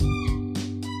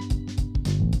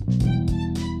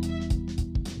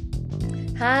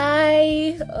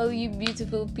Hi, all you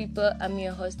beautiful people. I'm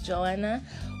your host, Joanna.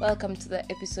 Welcome to the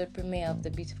episode premiere of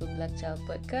the Beautiful Black Child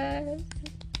podcast.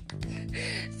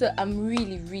 So I'm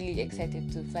really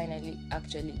excited to finally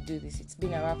actually do this. It's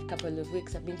been a rough couple of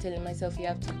weeks. I've been telling myself, you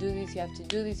have to do this, you have to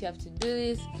do this, you have to do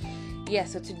this. Yeah,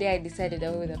 so today I decided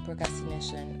away with the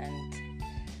procrastination and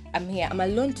I'm here. I'm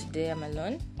alone today.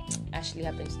 Ashley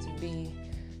happens to be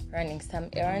running some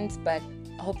errands, but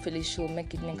hopefully she'll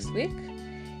make it next week.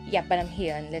 Yeah, but I'm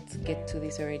here and let's get to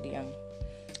this already.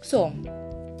 So,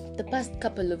 the past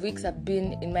couple of weeks I've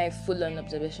been in my full-on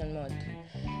observation mode.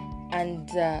 And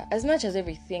as much as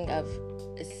everything I've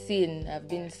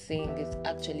been seeing is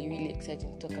actually really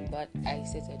exciting to talk about, I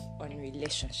settled on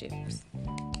relationships.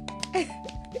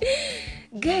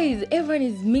 Guys, everyone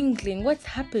is mingling. What's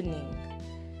happening?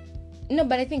 No,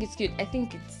 but I think it's cute. I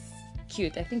think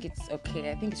it's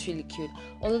okay. I think it's really cute.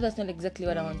 Although that's not exactly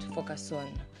what I want to focus on.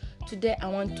 Today, I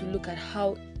want to look at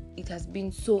how it has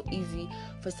been so easy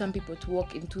for some people to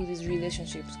walk into these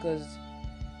relationships because,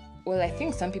 I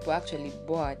think some people are actually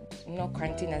bored.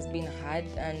 Quarantine has been hard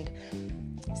and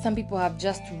some people have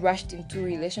just rushed into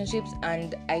relationships,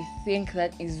 and I think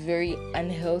that is very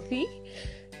unhealthy.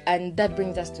 And that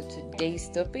brings us to today's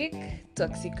topic,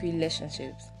 toxic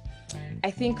relationships. I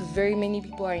think very many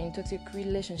people are in toxic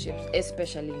relationships,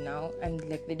 especially now, and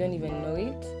they don't even know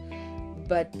it.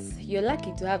 But you're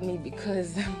lucky to have me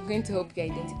because I'm going to help you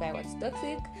identify what's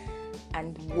toxic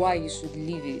and why you should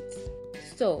leave it.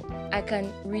 So, I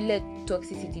can relate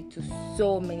toxicity to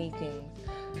so many things.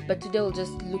 But today we'll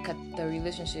just look at the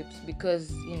relationships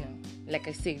because, like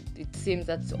I said, it seems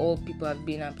that's all people have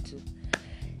been up to.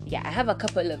 Yeah, I have a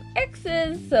couple of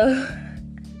exes, so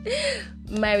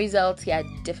my results here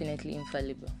are definitely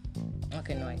infallible.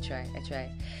 Okay, no, I try.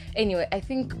 Anyway, I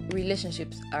think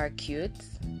relationships are cute,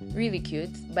 really cute,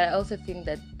 but I also think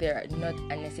that they're not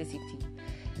a necessity.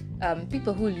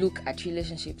 People who look at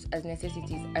relationships as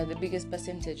necessities are the biggest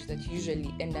percentage that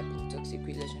usually end up in toxic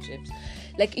relationships.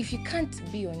 If you can't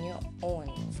be on your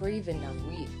own for even a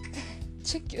week,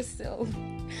 check yourself.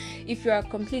 If you're a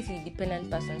completely dependent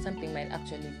person, something might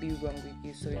actually be wrong with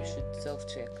you, so you should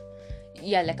self-check.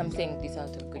 Yeah, I'm saying this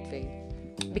out of good faith.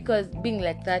 Because being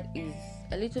like that is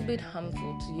a little bit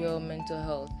harmful to your mental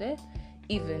health,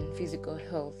 even physical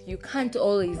health. You can't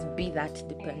always be that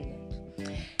dependent.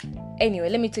 Anyway,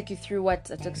 let me take you through what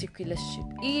a toxic relationship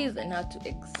is and how to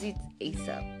exit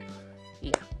ASAP.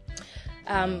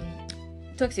 Yeah.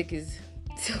 Toxic is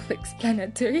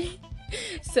self-explanatory.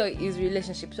 So is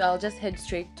relationship. So I'll just head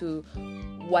straight to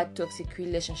what toxic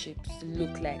relationships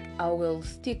look like. I will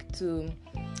stick to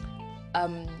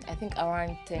I think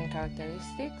around 10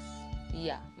 characteristics.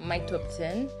 Yeah, my top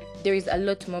 10. There is a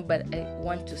lot more, but I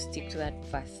want to stick to that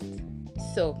first.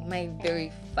 So my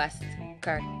very first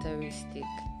characteristic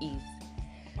is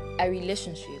a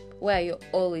relationship where you're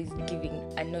always giving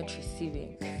and not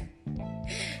receiving.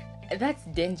 That's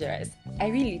dangerous. I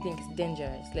really think it's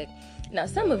dangerous. Now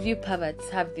some of you perverts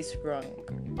have this wrong.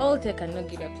 All take and not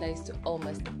give applies to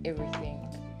almost everything.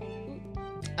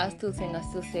 I'm still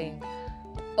saying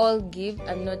all give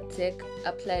and not take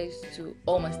applies to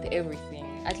almost everything,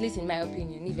 at least in my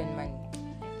opinion, even money.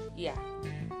 Yeah.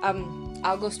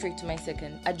 I'll go straight to my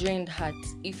second, a drained heart.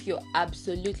 If you're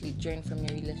absolutely drained from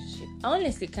your relationship, I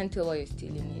honestly can't tell why you're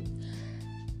still in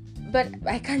it. But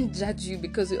I can't judge you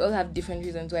because we all have different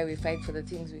reasons why we fight for the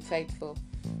things we fight for.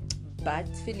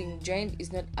 But feeling drained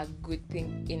is not a good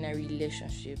thing in a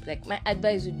relationship. My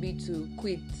advice would be to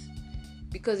quit.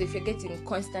 Because if you're getting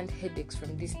constant headaches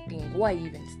from this thing, why are you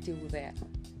even still there?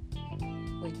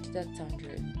 Wait, did that sound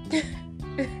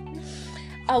good?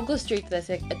 I'll go straight to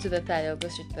the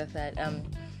third.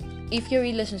 If your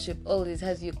relationship always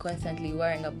has you constantly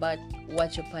worrying about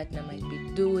what your partner might be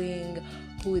doing,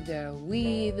 who they're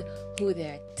with, who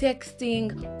they're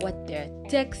texting, what they're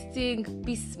texting,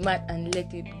 be smart and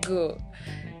let it go.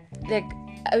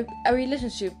 A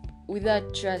relationship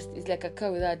without trust is like a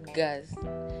car without gas.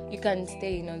 You can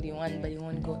stay in all you want, but you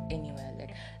won't go anywhere.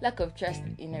 Lack of trust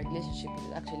in a relationship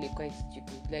is actually quite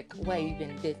stupid. Why are you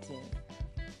even dating?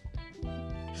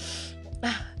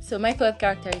 So my third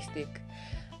characteristic,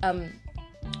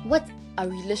 what's a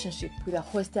relationship with a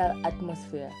hostile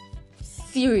atmosphere?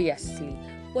 Seriously,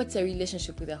 what's a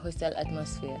relationship with a hostile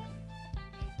atmosphere?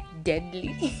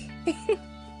 Deadly.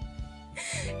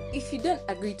 If you don't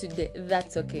agree today,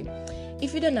 that's okay.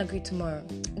 If you don't agree tomorrow,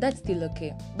 that's still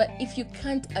okay. But if you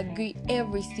can't agree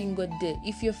every single day,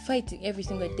 if you're fighting every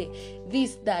single day,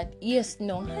 this, that, yes,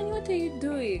 no, honey, what are you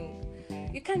doing?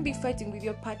 You can't be fighting with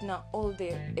your partner all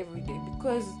day, every day,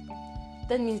 because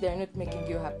that means they're not making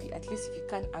you happy. At least if you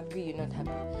can't agree, you're not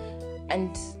happy.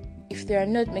 And if they are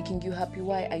not making you happy,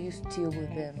 why are you still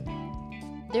with them?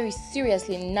 There is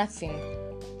seriously nothing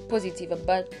positive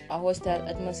about a hostile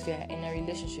atmosphere in a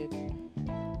relationship.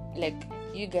 Like,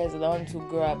 you guys are the ones who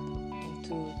grow up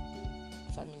into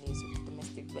families with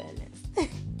domestic violence.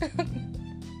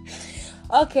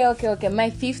 Okay. My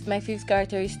fifth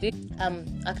characteristic.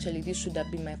 Actually, this should have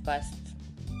been my first.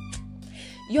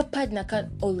 Your partner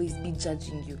can't always be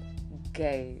judging you,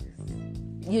 guys.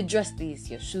 You dress this,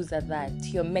 your shoes are that,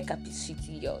 your makeup is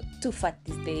shitty, you're too fat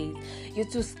these days, you're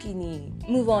too skinny,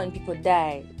 move on, people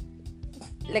die.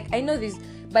 Like, I know this,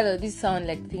 by the way, this sound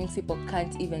like things people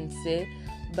can't even say,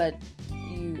 but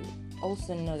you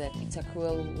also know that it's a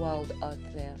cruel world out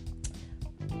there.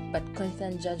 But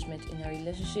constant judgment in a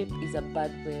relationship is a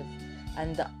bad wave,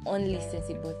 and the only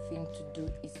sensible thing to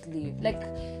do is leave. Like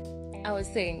I was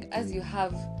saying, as you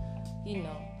have,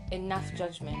 enough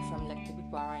judgment from like the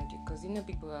people around you, because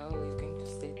people are always going to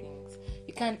say things.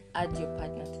 You can't add your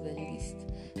partner to the list.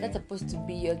 That's supposed to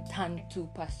be your turn to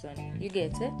person. You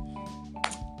get it?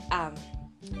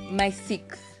 My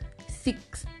sixth.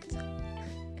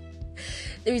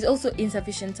 There is also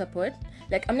insufficient support.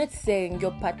 Like, I'm not saying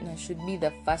your partner should be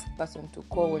the first person to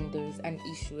call when there is an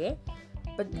issue,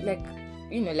 but like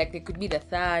they could be the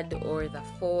third or the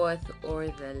fourth or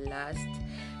the last.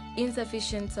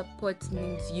 Insufficient support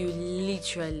means you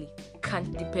literally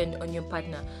can't depend on your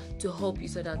partner to help you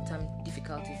sort out some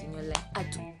difficulties in your life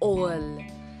at all.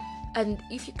 And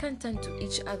if you can't turn to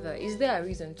each other, is there a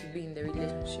reason to be in the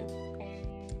relationship?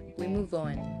 We move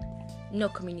on. No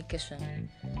communication.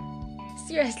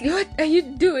 Seriously, what are you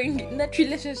doing in that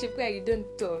relationship where you don't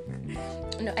talk?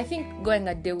 No, I think going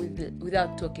a day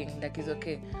without talking is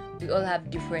okay. We all have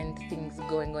different things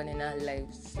going on in our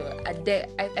lives, so a day,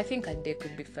 I think a day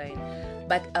could be fine.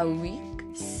 But a week?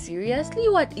 Seriously,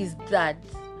 what is that?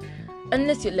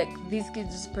 Unless you're like these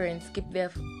kids' parents keep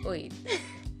their wait.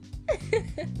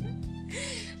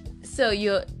 So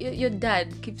your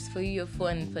dad keeps for you your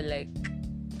phone for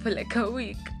like a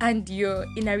week, and you're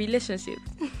in a relationship.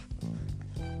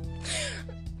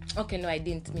 Okay, no, I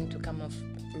didn't mean to come off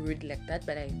rude like that,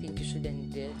 but I think you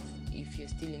shouldn't do it if you're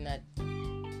still in that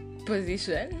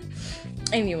position.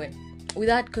 Anyway,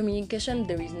 without communication,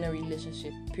 there is no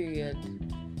relationship, period.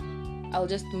 I'll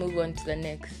just move on to the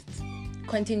next.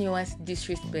 Continuous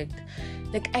disrespect.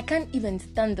 Like, I can't even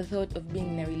stand the thought of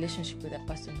being in a relationship with a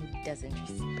person who doesn't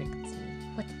respect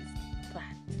me. What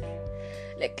is that?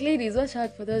 Like, ladies, watch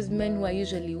out for those men who are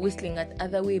usually whistling at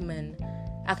other women.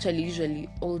 Actually, usually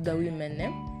older women,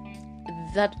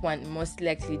 That one most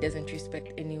likely doesn't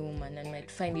respect any woman and might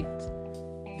find it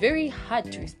very hard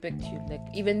to respect you. Like,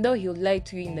 even though he'll lie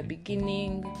to you in the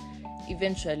beginning,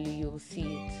 eventually you'll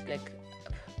see it.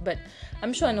 But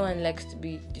I'm sure no one likes to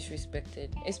be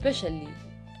disrespected, especially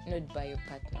not by your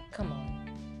partner. Come on.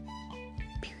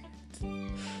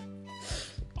 Period.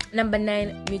 Number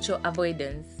 9, mutual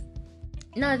avoidance.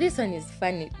 Now, this one is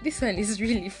funny. This one is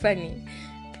really funny.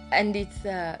 And it's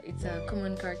a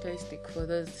common characteristic for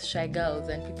those shy girls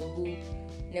and people who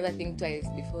never think twice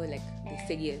before they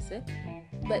say yes.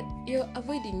 But you're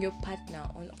avoiding your partner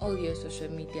on all your social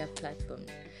media platforms.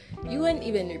 You won't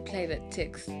even reply that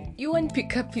text. You won't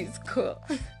pick up his call.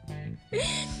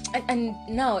 and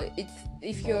now it's,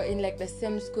 if you're in the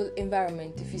same school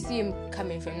environment, if you see him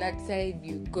coming from that side,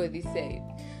 you go this side.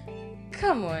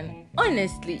 Come on.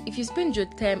 Honestly, if you spend your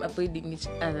time avoiding each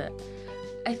other,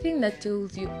 I think that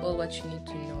tells you all what you need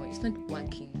to know. It's not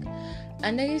working.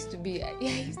 And I used to be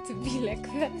like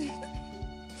that.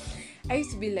 I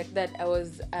used to be like that. I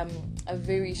was a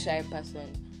very shy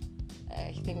person.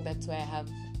 I think that's why I have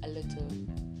a lot of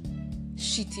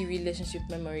shitty relationship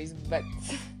memories. But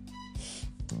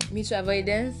mutual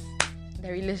avoidance,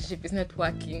 the relationship is not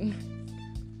working.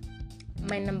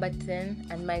 My number 10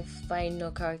 and my final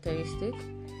characteristic: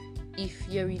 if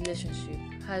your relationship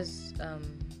has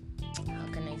how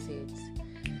can I say it?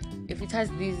 If it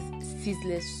has these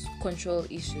ceaseless control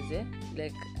issues,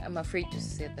 I'm afraid to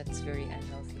say that's very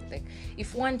unhealthy.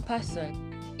 If one person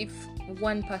is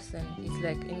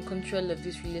in control of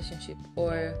this relationship,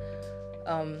 or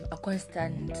a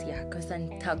constant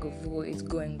tug of war is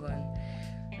going on,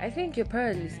 I think you're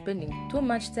probably spending too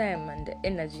much time and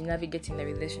energy navigating the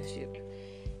relationship.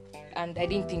 And I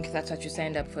didn't think that's what you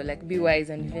signed up for. Be wise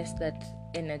and invest that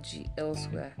energy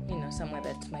elsewhere, somewhere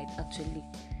that might actually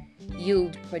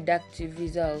yield productive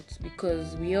results,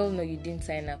 because we all know you didn't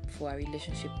sign up for a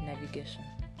relationship navigation.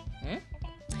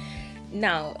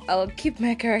 Now, I'll keep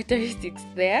my characteristics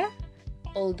there,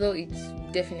 although it's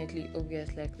definitely obvious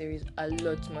there is a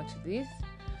lot more to this.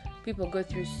 People go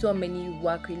through so many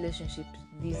work relationships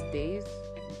these days.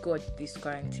 got this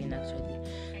quarantine actually,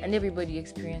 and everybody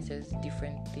experiences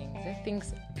different things. There are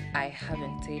things I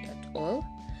haven't said at all,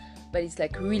 but it's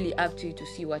like really up to you to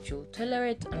see what you'll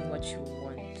tolerate and what you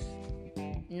want.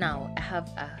 Now, I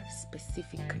have a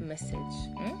specific message.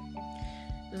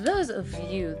 Those of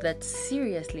you that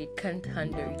seriously can't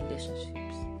handle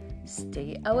relationships,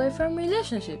 stay away from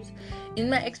relationships. In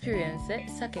my experience,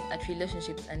 sucking at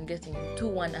relationships and getting into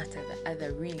one after the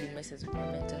other really messes with my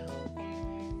mental health.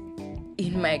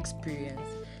 In my experience,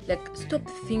 like stop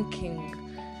thinking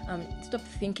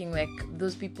like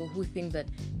those people who think that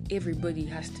everybody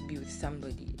has to be with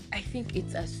somebody. I think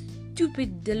it's a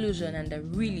stupid delusion and a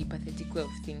really pathetic way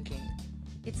of thinking.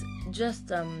 It's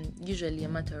just usually a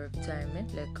matter of time,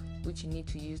 like which you need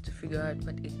to use to figure out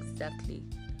what exactly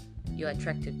you're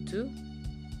attracted to.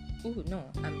 Oh no,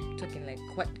 I'm talking like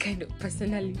what kind of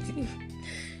personality.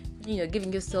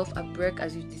 Giving yourself a break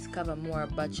as you discover more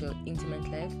about your intimate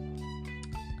life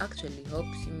actually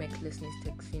helps you make less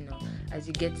mistakes, as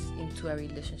you get into a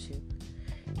relationship.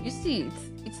 You see,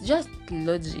 it's just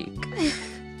logic.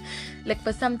 Like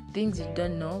for some things you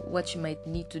don't know, what you might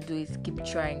need to do is keep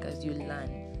trying as you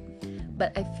learn.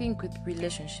 But I think with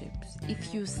relationships,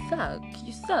 if you suck,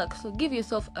 you suck. So give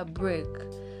yourself a break.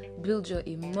 Build your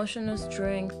emotional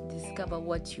strength, discover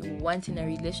what you want in a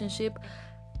relationship,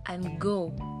 and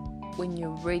go when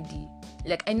you're ready.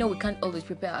 Like, I know we can't always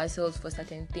prepare ourselves for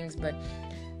certain things, but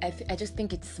I just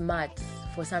think it's smart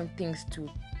for some things to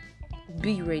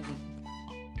be ready.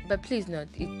 But please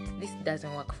note, this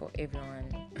doesn't work for everyone.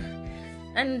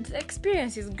 And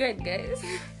experience is great, guys.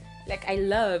 Like, I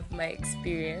love my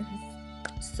experience.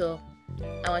 So,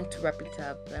 I want to wrap it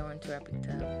up.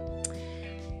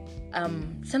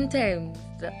 Sometimes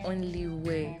the only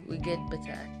way we get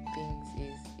better at things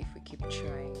is if we keep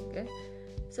trying. Okay?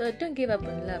 So don't give up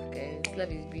on love, guys. Love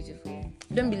is beautiful.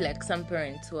 Don't be like some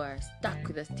parents who are stuck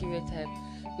with a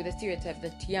stereotype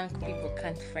that young people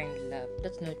can't find love.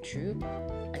 That's not true,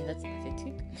 and that's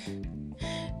pathetic.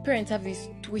 Parents have this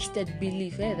twisted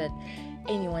belief that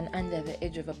anyone under the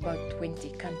age of about 20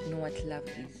 can't know what love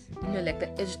is. Like the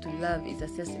age to love is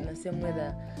assessed in the same way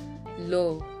the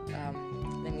law,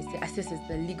 assesses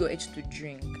the legal age to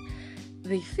drink.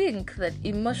 They think that the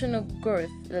emotional growth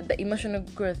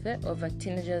of a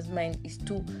teenager's mind is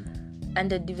too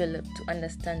underdeveloped to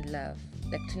understand love,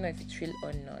 like to know if it's real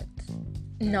or not.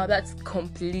 Now that's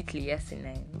completely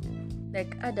asinine.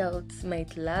 Like adults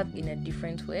might love in a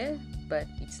different way, but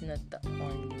it's not the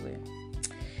only way.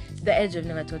 The age have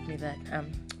never taught me that.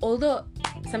 Although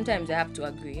sometimes I have to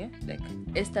agree, like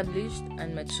established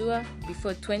and mature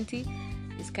before 20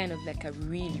 is kind of like a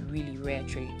really, really rare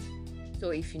trait. So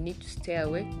if you need to stay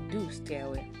away, do stay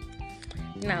away.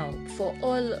 Now, for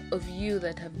all of you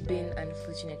that have been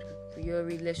unfortunate with your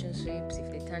relationships, if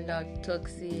they turned out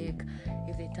toxic,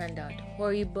 if they turned out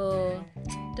horrible,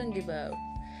 don't give up.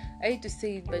 I hate to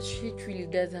say it, but shit really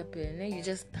does happen. You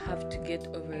just have to get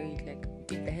over it, like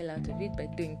beat the hell out of it by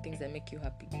doing things that make you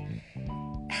happy.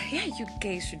 Yeah, you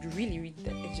guys should really read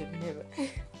The Edge of Never.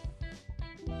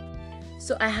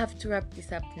 So I have to wrap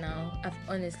this up now. I've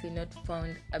honestly not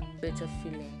found a better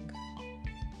feeling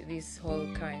this whole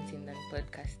quarantine than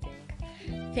podcasting.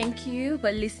 Thank you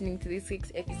for listening to this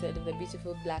week's episode of The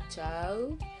Beautiful Black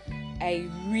Child. I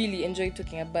really enjoyed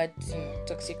talking about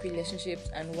toxic relationships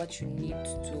and what you need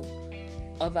to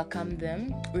overcome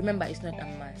them. Remember, it's not a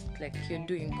must. Like, you're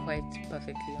doing quite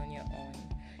perfectly on your own.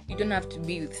 You don't have to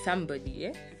be with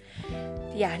somebody,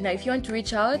 Yeah, now if you want to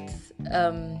reach out,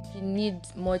 you need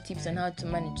more tips on how to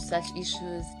manage such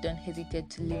issues, don't hesitate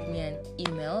to leave me an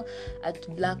email at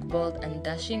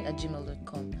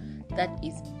blackboldandDashing@gmail.com. That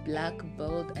is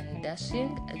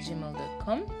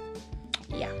blackboldandDashing@gmail.com.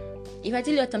 Yeah. If I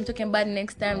tell you what I'm talking about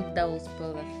next time, that will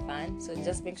spoil the fun. So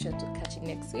just make sure to catch it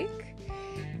next week.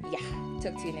 Yeah.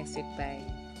 Talk to you next week. Bye.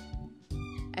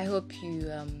 I hope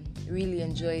you really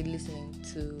enjoyed listening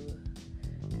to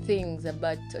things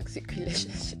about toxic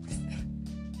relationships.